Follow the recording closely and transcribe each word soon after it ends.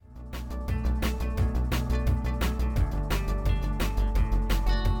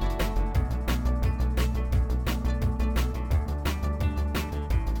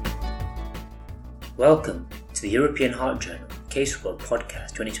Welcome to the European Heart Journal Case Report Podcast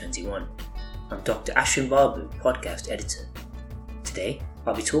 2021. I'm Dr. Aswin Babu, Podcast Editor. Today,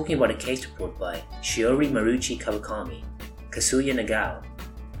 I'll be talking about a case report by Shiori Maruichi-Kawakami, Kazuya Nagao,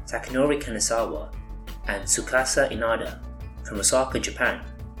 Takanori Kanazawa, and Tsukasa Inada from Osaka, Japan,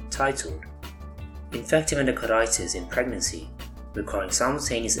 titled Infective endocarditis in pregnancy requiring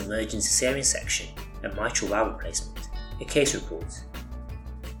simultaneous emergent caesarean section and mitral valve replacement, a case report.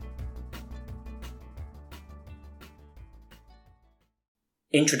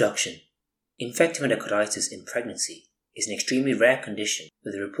 Introduction. Infective endocarditis in pregnancy is an extremely rare condition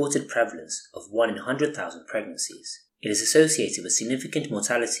with a reported prevalence of 1 in 100,000 pregnancies. It is associated with significant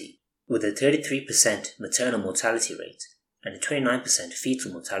mortality, with a 33% maternal mortality rate and a 29%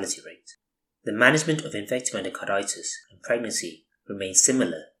 fetal mortality rate. The management of infective endocarditis in pregnancy remains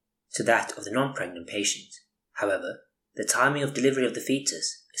similar to that of the non-pregnant patient. However, the timing of delivery of the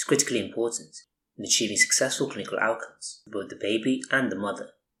fetus is critically important in achieving successful clinical outcomes for both the baby and the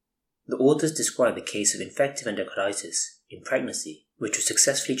mother. The authors describe a case of infective endocarditis in pregnancy which was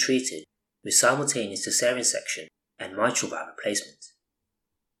successfully treated with simultaneous caesarean section and mitral valve replacement.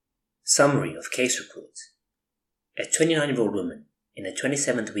 Summary of case report. A 29-year-old woman in her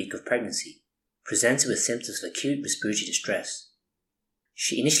 27th week of pregnancy presented with symptoms of acute respiratory distress.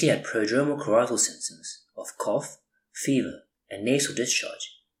 She initially had prodromal choroidal symptoms of cough, fever, and nasal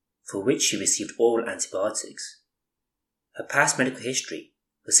discharge, for which she received oral antibiotics. Her past medical history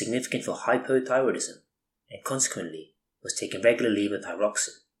was significant for hypothyroidism and consequently was taking regular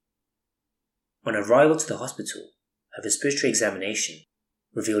levothyroxine. On arrival to the hospital, her respiratory examination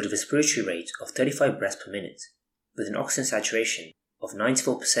revealed a respiratory rate of 35 breaths per minute with an oxygen saturation of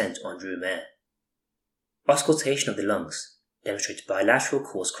 94% on room air. Auscultation of the lungs demonstrated bilateral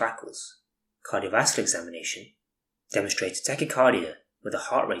coarse crackles. Cardiovascular examination demonstrated tachycardia with a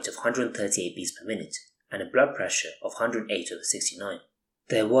heart rate of 138 beats per minute and a blood pressure of 108/69.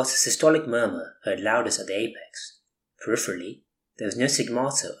 There was a systolic murmur heard loudest at the apex. Peripherally, there was no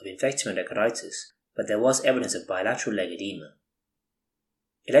stigmata of infective endocarditis, but there was evidence of bilateral leg edema.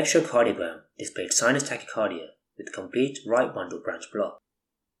 Electrocardiogram displayed sinus tachycardia with complete right bundle branch block.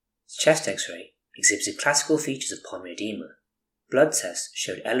 Chest X-ray exhibited classical features of pulmonary edema. Blood tests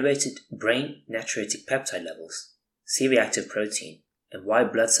showed elevated brain natriuretic peptide levels, C-reactive protein, and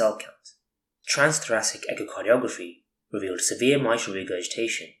white blood cell count. Transthoracic echocardiography revealed severe mitral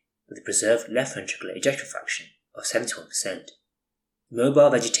regurgitation with a preserved left ventricular ejection fraction of 71%. Mobile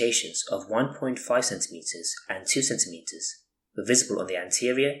vegetations of 1.5 cm and 2 cm were visible on the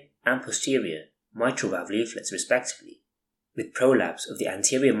anterior and posterior mitral valve leaflets respectively, with prolapse of the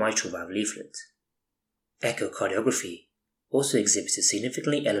anterior mitral valve leaflet. Echocardiography also exhibited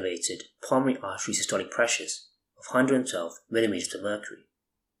significantly elevated pulmonary artery systolic pressures of 112 mm per mercury.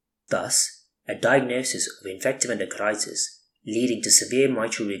 Thus, a diagnosis of infective endocarditis leading to severe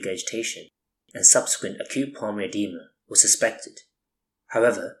mitral regurgitation and subsequent acute pulmonary edema was suspected.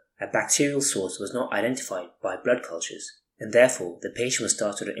 However, a bacterial source was not identified by blood cultures, and therefore the patient was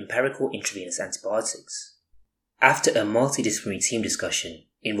started on empirical intravenous antibiotics. After a multidisciplinary team discussion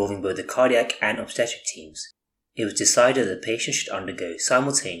involving both the cardiac and obstetric teams, it was decided that the patient should undergo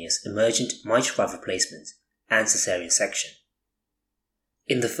simultaneous emergent mitral valve replacement and caesarean section.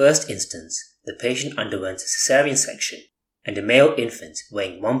 In the first instance, the patient underwent a caesarean section and a male infant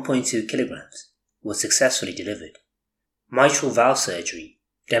weighing 1.2 kilograms was successfully delivered. Mitral valve surgery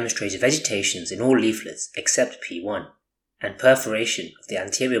demonstrated vegetations in all leaflets except P1 and perforation of the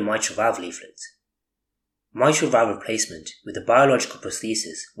anterior mitral valve leaflet. Mitral valve replacement with a biological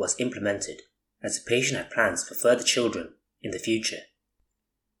prosthesis was implemented as the patient had plans for further children in the future.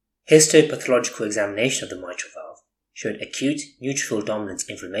 Histopathological examination of the mitral valve showed acute neutrophil dominant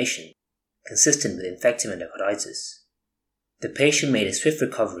inflammation consistent with infective endocarditis. The patient made a swift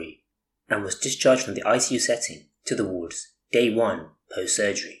recovery and was discharged from the ICU setting to the wards day 1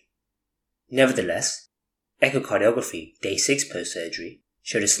 post-surgery. Nevertheless, echocardiography day 6 post-surgery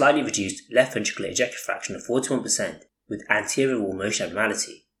showed a slightly reduced left ventricular ejection fraction of 41% with anterior wall motion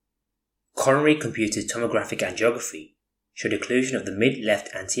abnormality. Coronary computed tomographic angiography showed occlusion of the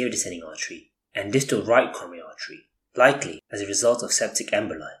mid-left anterior descending artery and distal right coronary artery, likely as a result of septic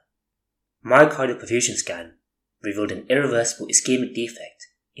emboli. Myocardial perfusion scan revealed an irreversible ischemic defect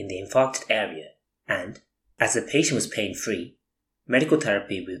in the infarcted area and, as the patient was pain-free, medical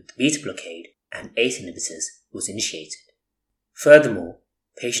therapy with beta blockade and ACE inhibitors was initiated. Furthermore,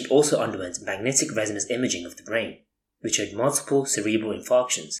 patient also underwent magnetic resonance imaging of the brain, which showed multiple cerebral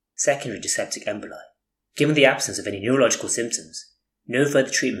infarctions secondary to septic emboli. Given the absence of any neurological symptoms, no further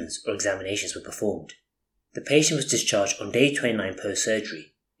treatments or examinations were performed. The patient was discharged on day 29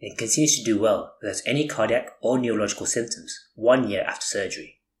 post-surgery and continues to do well without any cardiac or neurological symptoms 1 year after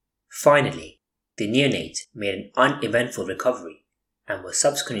surgery. Finally, the neonate made an uneventful recovery and was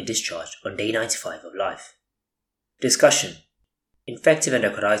subsequently discharged on day 95 of life. Discussion. Infective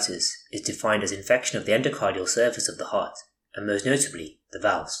endocarditis is defined as infection of the endocardial surface of the heart, and most notably, the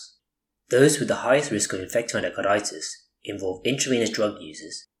valves. Those with the highest risk of infective endocarditis involve intravenous drug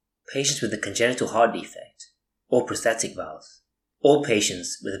users, patients with a congenital heart defect, or prosthetic valves, or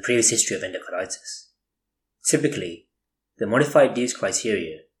patients with a previous history of endocarditis. Typically, the modified Dukes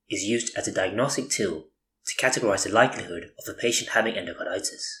criteria is used as a diagnostic tool to categorize the likelihood of a patient having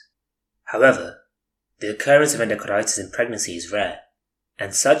endocarditis. However, the occurrence of endocarditis in pregnancy is rare,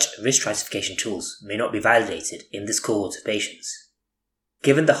 and such risk stratification tools may not be validated in this cohort of patients.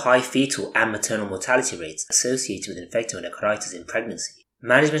 Given the high fetal and maternal mortality rates associated with infective endocarditis in pregnancy,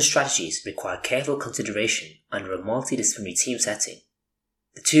 management strategies require careful consideration under a multidisciplinary team setting.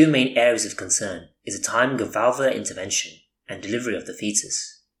 The two main areas of concern is the timing of valvular intervention and delivery of the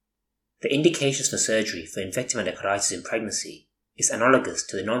fetus. The indications for surgery for infective endocarditis in pregnancy is analogous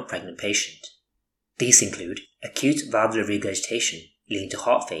to the non-pregnant patient. These include acute valvular regurgitation leading to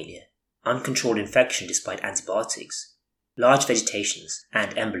heart failure, uncontrolled infection despite antibiotics, large vegetations,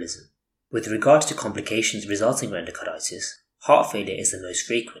 and embolism. With regard to complications resulting from endocarditis, heart failure is the most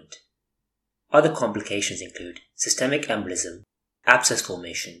frequent. Other complications include systemic embolism, abscess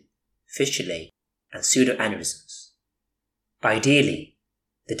formation, fistulae, and pseudoaneurysms. Ideally,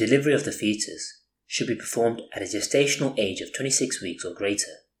 the delivery of the fetus should be performed at a gestational age of 26 weeks or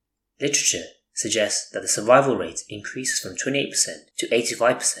greater. Literature suggests that the survival rate increases from 28% to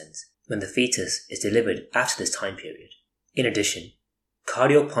 85% when the fetus is delivered after this time period. In addition,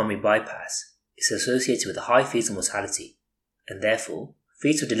 cardiopulmonary bypass is associated with a high fetal mortality, and therefore,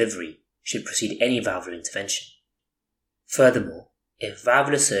 fetal delivery should precede any valvular intervention. Furthermore, if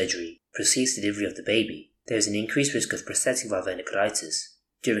valvular surgery precedes delivery of the baby, there is an increased risk of prosthetic valvular endocarditis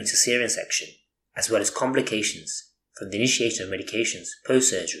during caesarean section, as well as complications from the initiation of medications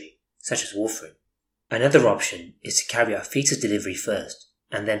post-surgery, such as warfarin. Another option is to carry out fetus delivery first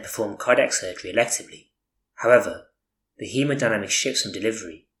and then perform cardiac surgery electively. However, the hemodynamic shifts from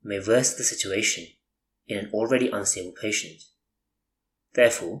delivery may worsen the situation in an already unstable patient.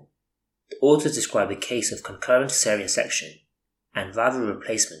 Therefore, the authors describe a case of concurrent caesarean section and valvular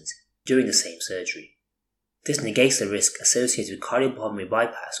replacement during the same surgery. This negates the risk associated with cardiopulmonary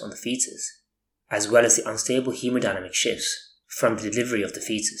bypass on the fetus, as well as the unstable hemodynamic shifts from the delivery of the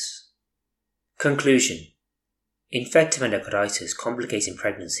fetus. Conclusion. Infective endocarditis complicating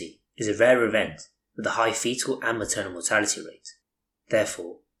pregnancy is a rare event with a high fetal and maternal mortality rate.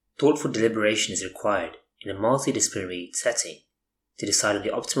 Therefore, thoughtful deliberation is required in a multidisciplinary setting to decide on the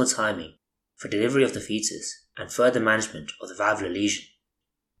optimal timing for delivery of the fetus and further management of the valvular lesion.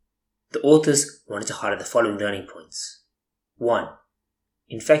 The authors wanted to highlight the following learning points. 1.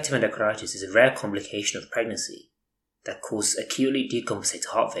 Infective endocarditis is a rare complication of pregnancy that causes acutely decompensated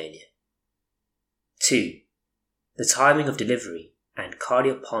heart failure. 2. The timing of delivery and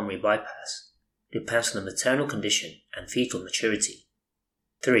cardiopulmonary bypass depends on the maternal condition and fetal maturity.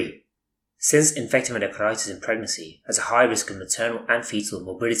 3. Since infective endocarditis in pregnancy has a high risk of maternal and fetal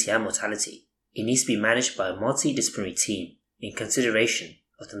morbidity and mortality, it needs to be managed by a multidisciplinary team in consideration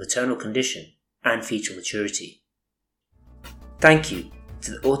of the maternal condition and fetal maturity. Thank you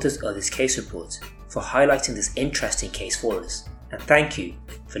to the authors of this case report for highlighting this interesting case for us, and thank you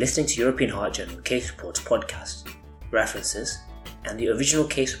for listening to European Heart Journal Case Reports podcast. References and the original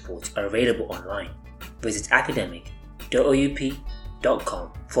case reports are available online. Visit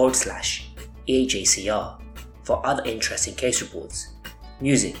academic.oup.com/EHACR for other interesting case reports.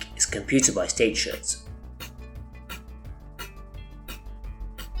 Music is Computer by State Shirts.